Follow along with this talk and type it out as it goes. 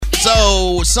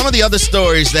So some of the other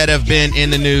stories that have been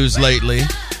in the news lately.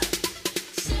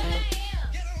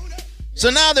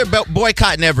 So now they're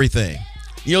boycotting everything.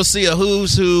 You'll see a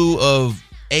who's who of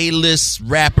A-list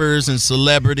rappers and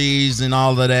celebrities and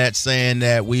all of that saying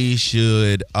that we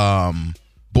should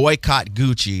boycott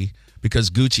Gucci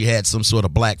because Gucci had some sort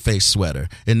of blackface sweater.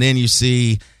 And then you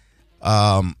see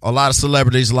a lot of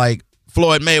celebrities like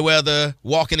Floyd Mayweather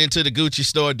walking into the Gucci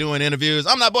store doing interviews.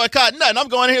 I'm not boycotting nothing. I'm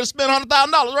going here to spend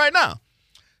 $100,000 right now.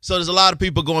 So there's a lot of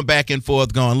people going back and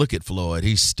forth going, look at Floyd.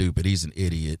 He's stupid. He's an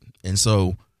idiot. And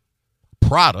so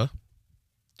Prada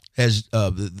has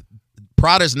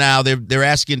Prada's now they're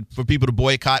asking for people to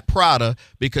boycott Prada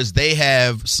because they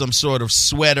have some sort of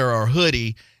sweater or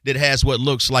hoodie that has what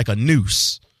looks like a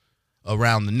noose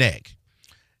around the neck.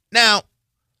 Now,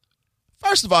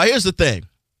 first of all, here's the thing.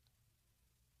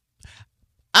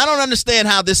 I don't understand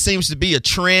how this seems to be a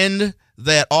trend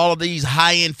that all of these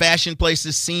high-end fashion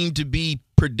places seem to be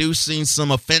producing some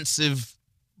offensive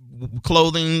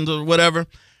clothing or whatever.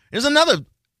 There's another.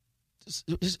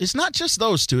 It's not just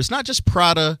those two. It's not just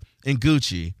Prada and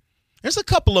Gucci. There's a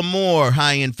couple of more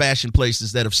high-end fashion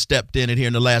places that have stepped in it here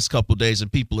in the last couple of days,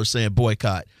 and people are saying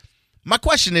boycott. My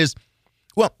question is,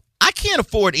 well, I can't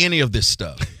afford any of this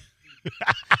stuff.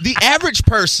 The average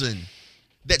person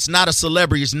that's not a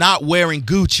celebrity is not wearing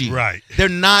Gucci. Right. They're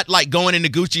not like going in the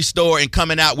Gucci store and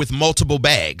coming out with multiple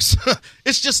bags.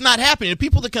 It's just not happening. The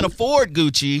people that can afford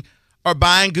Gucci are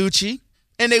buying Gucci,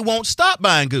 and they won't stop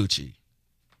buying Gucci.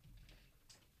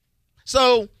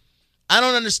 So I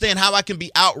don't understand how I can be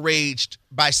outraged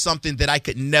by something that I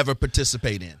could never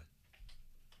participate in.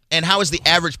 And how is the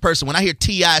average person, when I hear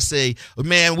T.I. say,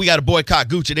 man, we got to boycott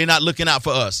Gucci, they're not looking out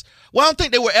for us. Well, I don't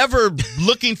think they were ever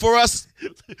looking for us.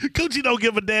 Gucci don't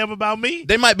give a damn about me.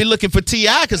 They might be looking for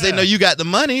T.I. because they know you got the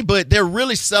money, but they're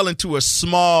really selling to a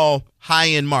small,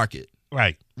 high-end market.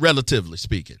 Right. Relatively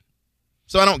speaking.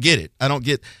 So I don't get it. I don't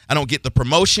get the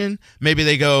promotion. Maybe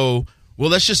they go, well,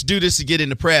 let's just do this to get in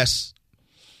the press.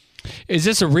 Is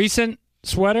this a recent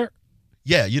sweater?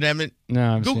 Yeah, you know what I mean?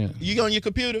 No, I've seen it. You on your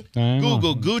computer? I know.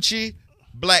 Google Gucci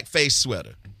blackface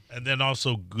sweater. And then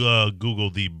also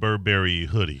Google the Burberry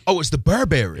hoodie. Oh, it's the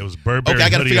Burberry. It was Burberry. Okay, I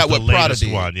got to hoodie figure out is what the Prada latest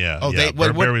did. one. Yeah, Oh, yeah.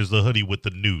 Burberry is the hoodie with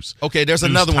the noose. Okay, there's noose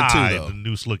another tie, one too, though. The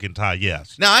noose looking tie.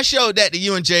 Yes. Now I showed that to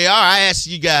you and JR. I asked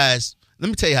you guys. Let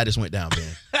me tell you how this went down,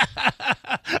 Ben.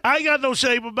 I ain't got no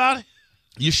shame about it.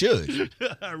 You should.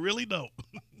 I really don't.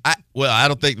 I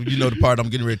don't think you know the part I'm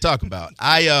getting ready to talk about.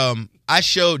 I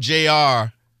showed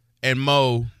JR and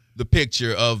Mo the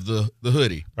picture of the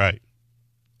hoodie. Right.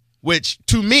 Which,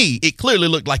 to me, it clearly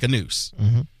looked like a noose.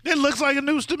 Mm-hmm. It looks like a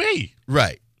noose to me.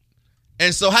 Right.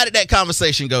 And so how did that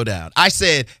conversation go down? I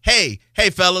said, hey,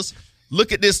 fellas,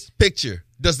 look at this picture.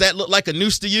 Does that look like a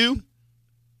noose to you?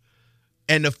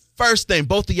 And the first thing,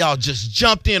 both of y'all just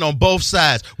jumped in on both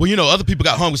sides. Well, you know, other people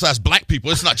got hung besides black people.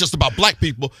 It's not just about black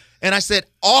people. And I said,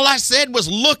 all I said was,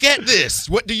 look at this.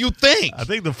 What do you think? I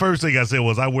think the first thing I said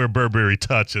was, I wear Burberry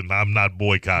Touch, and I'm not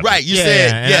boycotting. Right, you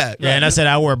said, yeah. And I said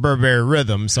I wear Burberry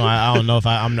Rhythm, so I don't know if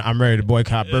I'm ready to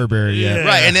boycott Burberry yet. Yeah.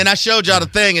 Right, and then I showed y'all the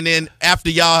thing, and then after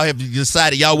y'all have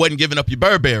decided y'all wasn't giving up your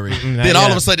Burberry, then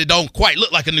all of a sudden it don't quite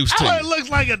look like a noose to you. It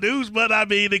looks like a noose, but I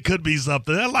mean, it could be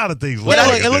something. A lot of things look like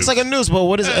a noose. It looks like a noose, but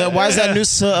what is? Why is that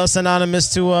noose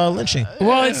synonymous to lynching?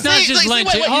 Well, it's not just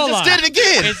lynching. Wait, Hold he on. just did it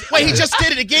again. He just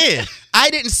did it again. I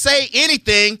didn't say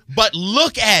anything but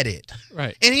look at it.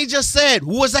 Right. And he just said,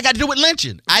 what's that got to do with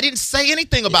lynching? I didn't say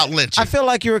anything about lynching. I feel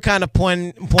like you were kind of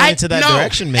pointing to that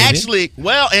direction, maybe. Actually,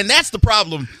 well, and that's the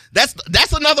problem.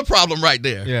 That's another problem right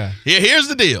there. Yeah. Here's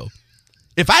the deal.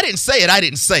 If I didn't say it, I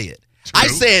didn't say it. True. I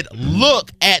said,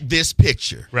 look at this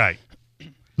picture. Right.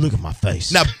 Look at my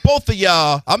face. Now, both of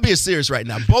y'all, I'm being serious right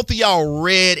now, both of y'all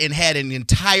read and had an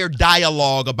entire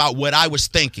dialogue about what I was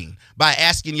thinking by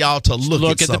asking y'all to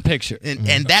look at the picture.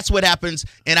 And that's what happens.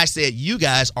 And I said, you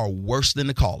guys are worse than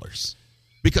the callers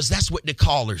because that's what the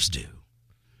callers do.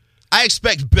 I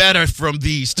expect better from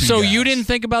these two So guys. you didn't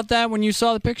think about that when you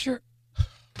saw the picture?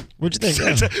 What'd you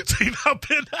think?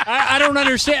 I don't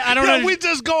understand. I don't know. We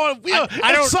just going,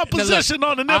 I don't supposition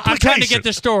on an I'm implication. trying to get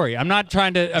the story. I'm not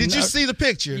trying to. Did you see the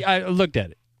picture? I looked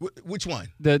at it. Which one?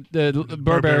 The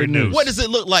Burberry noose. What does it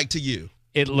look like to you?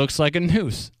 It looks like a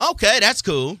noose. Okay, that's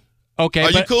cool. Okay.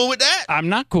 Are you cool with that? I'm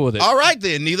not cool with it. All right,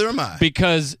 then. Neither am I.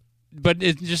 But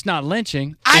it's just not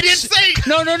lynching. I didn't say.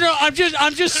 No.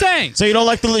 I'm just saying. So you don't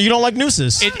like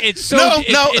nooses? It's so.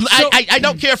 I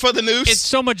don't care for the noose. It's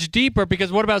so much deeper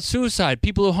because what about suicide?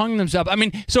 People who hung themselves. I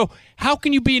mean, so how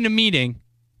can you be in a meeting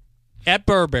at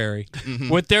Burberry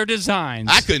with their designs?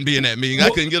 I couldn't be in that meeting. I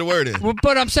couldn't get a word in.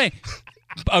 But I'm saying,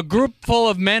 a group full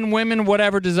of men, women,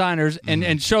 whatever designers,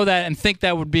 and show that and think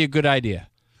that would be a good idea?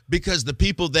 Because the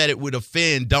people that it would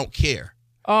offend don't care.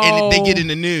 Oh. And they get in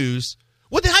the news.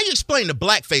 Well, then how you explain the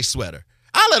blackface sweater?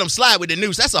 I'll let them slide with the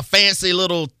news. That's a fancy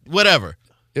little whatever.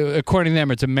 According to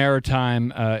them, it's a maritime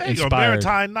There you go, inspired.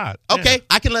 maritime knot. Okay, Yeah.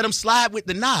 I can let them slide with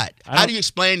the knot. How do you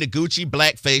explain the Gucci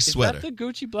blackface Is sweater? that the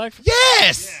Gucci blackface?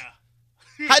 Yes.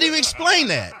 How do you explain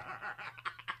that?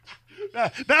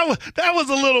 That was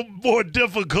a little more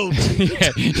difficult.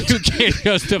 Yeah, you can't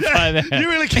justify that. You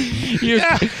really can't. You-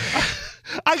 Yeah.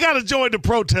 I got to join the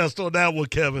protest on that one,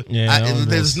 Kevin. Yeah,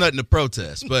 There's nothing to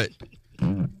protest, but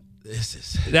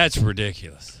That's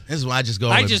ridiculous. this is why I just go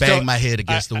I and just bang don't- my head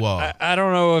against the wall. I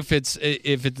don't know if it's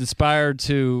inspired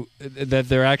to that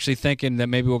they're actually thinking that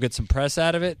maybe we'll get some press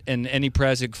out of it, and any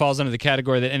press it falls under the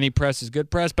category that any press is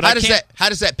good press. But How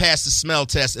does that pass the smell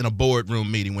test in a boardroom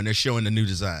meeting when they're showing the new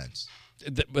designs?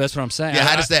 That's what I'm saying. Yeah,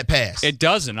 how does that pass? It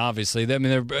doesn't, obviously. I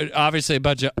mean, they're obviously a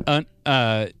bunch of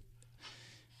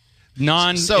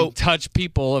non-touch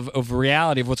people of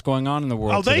reality of what's going on in the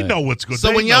world. Oh, they today. know what's good. So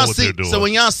They when know y'all what see, they're doing. so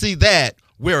when y'all see that,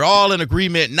 we're all in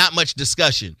agreement. Not much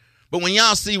discussion. But when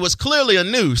y'all see what's clearly a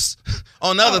noose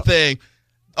on the other thing,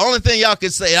 only thing y'all can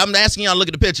say, I'm asking y'all to look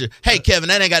at the picture. Hey, Kevin,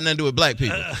 that ain't got nothing to do with black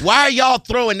people. Why are y'all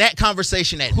throwing that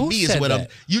conversation at Who me? Is said what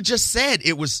that? you just said.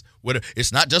 It was.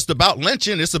 It's not just about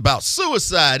lynching. It's about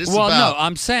suicide. It's Well, about. no,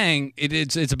 I'm saying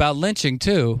it's about lynching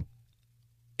too.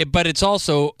 But it's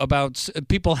also about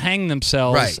people hang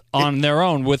themselves Right. on their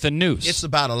own with a noose. It's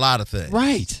about a lot of things.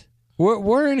 right.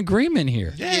 We're in agreement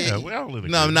here. yeah, we're all in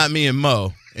No, not me and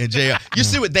Mo and JR. You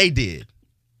see what they did.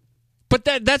 But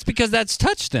that's because that's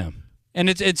touched them, and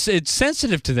it's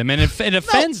sensitive to them, and it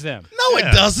offends them. No, Yeah.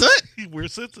 it doesn't. We're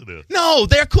sensitive. No,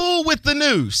 they're cool with the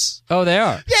noose. Oh, they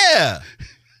are. Yeah.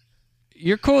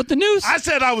 You're cool with the news. I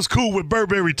said I was cool with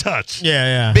Burberry Touch.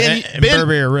 Yeah. Ben, and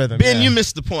Burberry Rhythm. Ben, yeah. you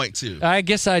missed the point too. I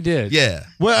guess I did. Yeah.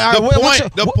 Well, all right,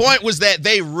 The point was that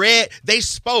they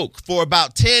spoke for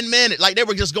about 10 minutes. Like they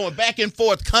were just going back and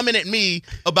forth, coming at me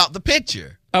about the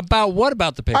picture. About what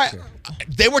about the picture?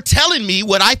 They were telling me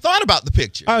what I thought about the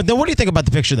picture. All right, then what do you think about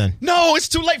the picture then? No, it's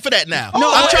too late for that now.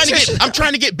 No, I'm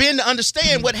trying to get Ben to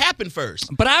understand what happened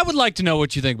first. But I would like to know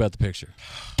what you think about the picture.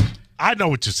 I know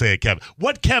what you're saying, Kevin.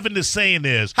 What Kevin is saying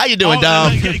is... How you doing,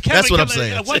 Dom? That's what I'm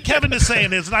saying. What Kevin is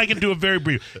saying is, and I can do it very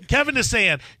brief. Kevin is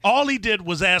saying all he did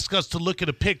was ask us to look at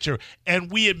a picture,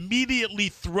 and we immediately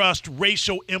thrust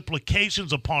racial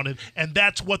implications upon it, and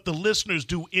that's what the listeners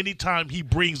do anytime he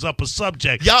brings up a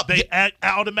subject. Yup. They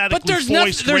automatically But there's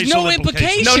voice there's racial no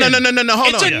implication. No.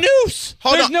 Hold it's on. a noose.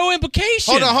 Hold There's on. no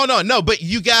implication. Hold on. No, but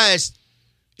you guys,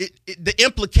 the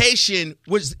implication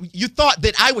was you thought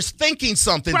that I was thinking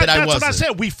something Right, that I that's wasn't. what I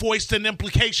said. We foisted an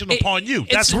implication upon you.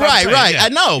 it's- That's what I'm saying. Right. Yeah. I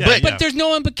know, Yeah, but- yeah. But there's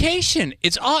no implication.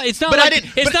 It's not But I like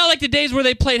didn't- it's but- not like the days where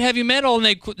they played heavy metal and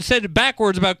they said it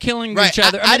backwards about killing Right. each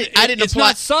other. I mean, didn't it's apply.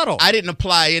 not subtle. I didn't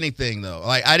apply anything though.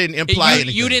 Like I didn't imply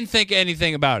anything. You didn't think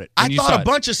anything about it. I when you thought saw a it.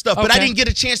 bunch of stuff, but I Okay. didn't get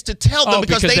a chance to tell them Oh,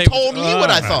 because because they they- told me what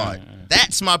I right. thought.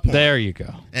 That's my point. There you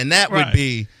go. And that would Right.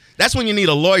 be. That's when you need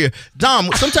a lawyer.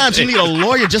 Dom, sometimes you need a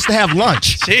lawyer just to have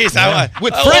lunch. Jeez,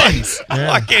 With I friends.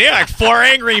 Walk in here like four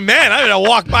angry men. I'm gonna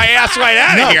walk my ass right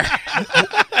out of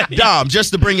here. Dom,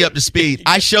 just to bring you up to speed,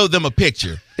 I showed them a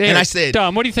picture. And I said,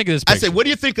 Dom, what do you think of this I picture? said, what do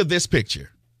you think of this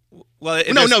picture? Well,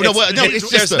 No, it's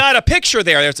just there's a- not a picture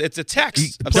there. It's a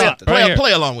text of something. Right here.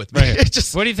 Play along with me. Right here. It's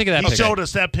just What do you think of that He picture? showed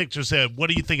us that picture, said, what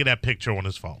do you think of that picture on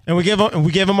his phone? And we gave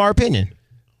him our opinion.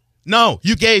 no,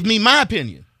 you gave me my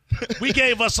opinion. We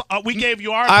gave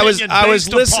you our I was- opinion I was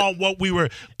based upon what we were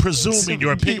presuming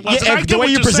your opinion was. And I Yeah, get the way what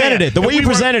you you're presented saying. it. The way you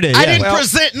presented it. I yeah. didn't Well,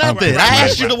 present nothing. right, I right,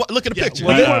 asked you right. to look at the picture.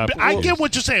 I get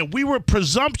what you're saying. We were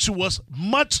presumptuous,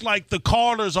 much like the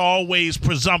callers are always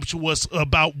presumptuous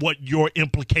about what your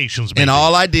implications may And be.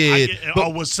 all I did, I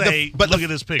would say, look at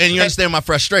this picture. And you understand my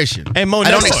frustration. Hey, Mo,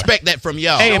 I don't next- expect that from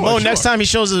y'all. Hey, Mo, Sure. next time he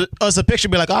shows us a picture,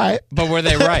 be like, all right. But were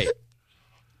they right?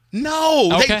 No,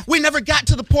 Okay. we never got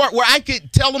to the point where I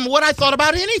could tell them what I thought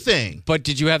about anything. But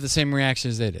did you have the same reaction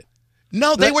as they did?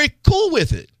 No, they were cool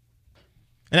with it.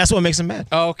 And that's what makes him mad.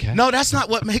 Oh, okay. No, that's not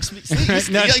what makes me.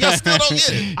 See, No, y'all still don't get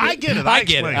it. I get it. I get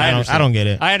it. explain I understand. I don't get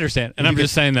it. I understand, and I'm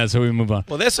just saying that so we move on.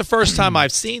 Well, that's the first time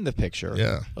I've seen the picture.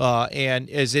 Yeah. And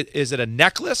is it a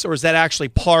necklace or is that actually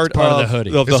part of the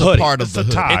hoodie. Of the It's a hoodie? part of It's the a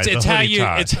hood. tie. It's the how hoodie you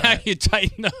tie. it's how you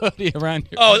tighten the hoodie around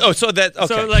your. So that okay.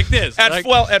 So like this. At like,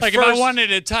 like if I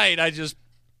wanted it tight, I just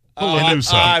Pull a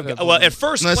noose up. well, at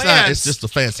first No, it's glance, not. It's just a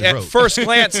fancy at rope. first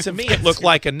glance, to me, it looked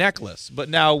like a necklace. But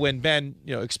now, when Ben,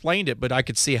 explained it, but I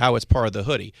could see how it's part of the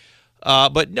hoodie.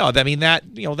 But no, I mean that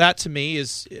to me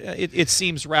is it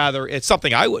seems rather it's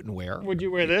something I wouldn't wear. Would you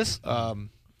wear this?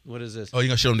 What is this? Oh, you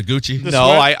gonna show him the Gucci? No,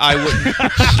 I wouldn't.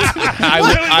 I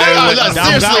would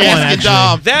Seriously, asking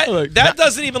Dom. That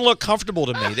doesn't even look comfortable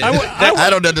to me. I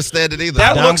don't understand it either.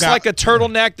 That Dom looks got- like a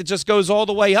turtleneck that just goes all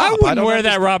the way up. I wouldn't don't wear that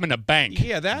understand. robbing a bank.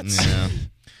 Yeah, that's. Yeah.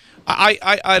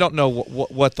 I don't know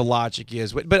what the logic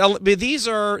is, but these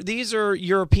are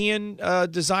European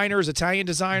designers, Italian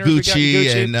designers. We got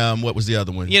Gucci and what was the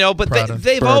other one? You know, but Prada?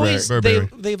 they've Burberry.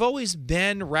 they've always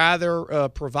been rather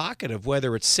provocative,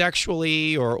 whether it's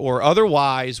sexually or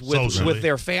otherwise Socially. with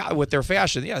their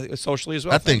fashion. Yeah, socially as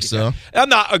well. I think so. I'm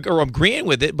not agreeing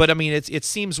with it, but I mean, it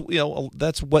seems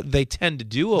that's what they tend to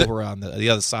do over on the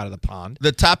other side of the pond.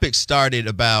 The topic started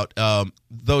about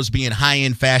those being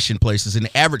high-end fashion places, and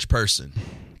the average person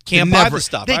Can't buy the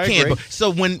stuff. They I can't. agree. So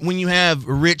when you have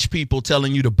rich people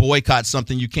telling you to boycott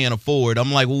something you can't afford,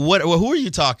 I'm like, well, who are you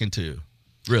talking to?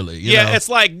 Really? You know? It's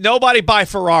like nobody buy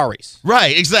Ferraris.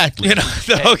 Right, exactly. Okay,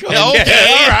 Okay,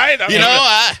 all right. You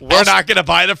know, we're not going to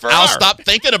buy the Ferrari. I'll stop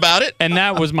thinking about it. And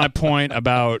that was my point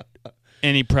about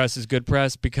any press is good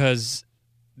press, because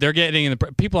they're getting in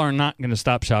the people are not going to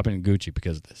stop shopping in Gucci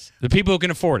because of this. The people who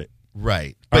can afford it.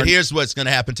 Right. But here's what's going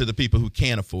to happen to the people who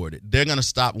can't afford it. They're going to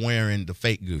stop wearing the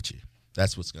fake Gucci.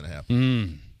 That's what's going to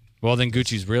happen. Well, then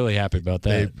Gucci's really happy about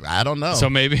that. I don't know. So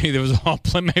maybe there was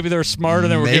maybe they're smarter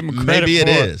than we're giving them credit maybe for. it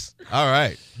is. All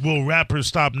right. Will rappers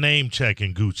stop name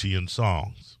checking Gucci in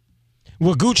songs?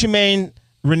 Will Gucci Mane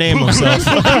rename himself?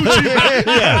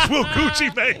 Yes, will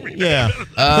Gucci Mane rename Yeah.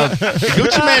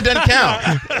 Gucci Man doesn't count.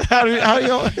 How do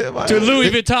you? To Louis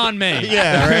Vuitton, man.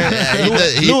 Yeah,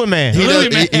 right. Yeah, Louis Man.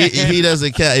 He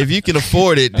doesn't count. If you can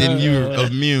afford it, then you're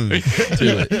immune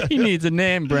to it. He needs a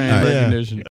name brand Yeah. recognition.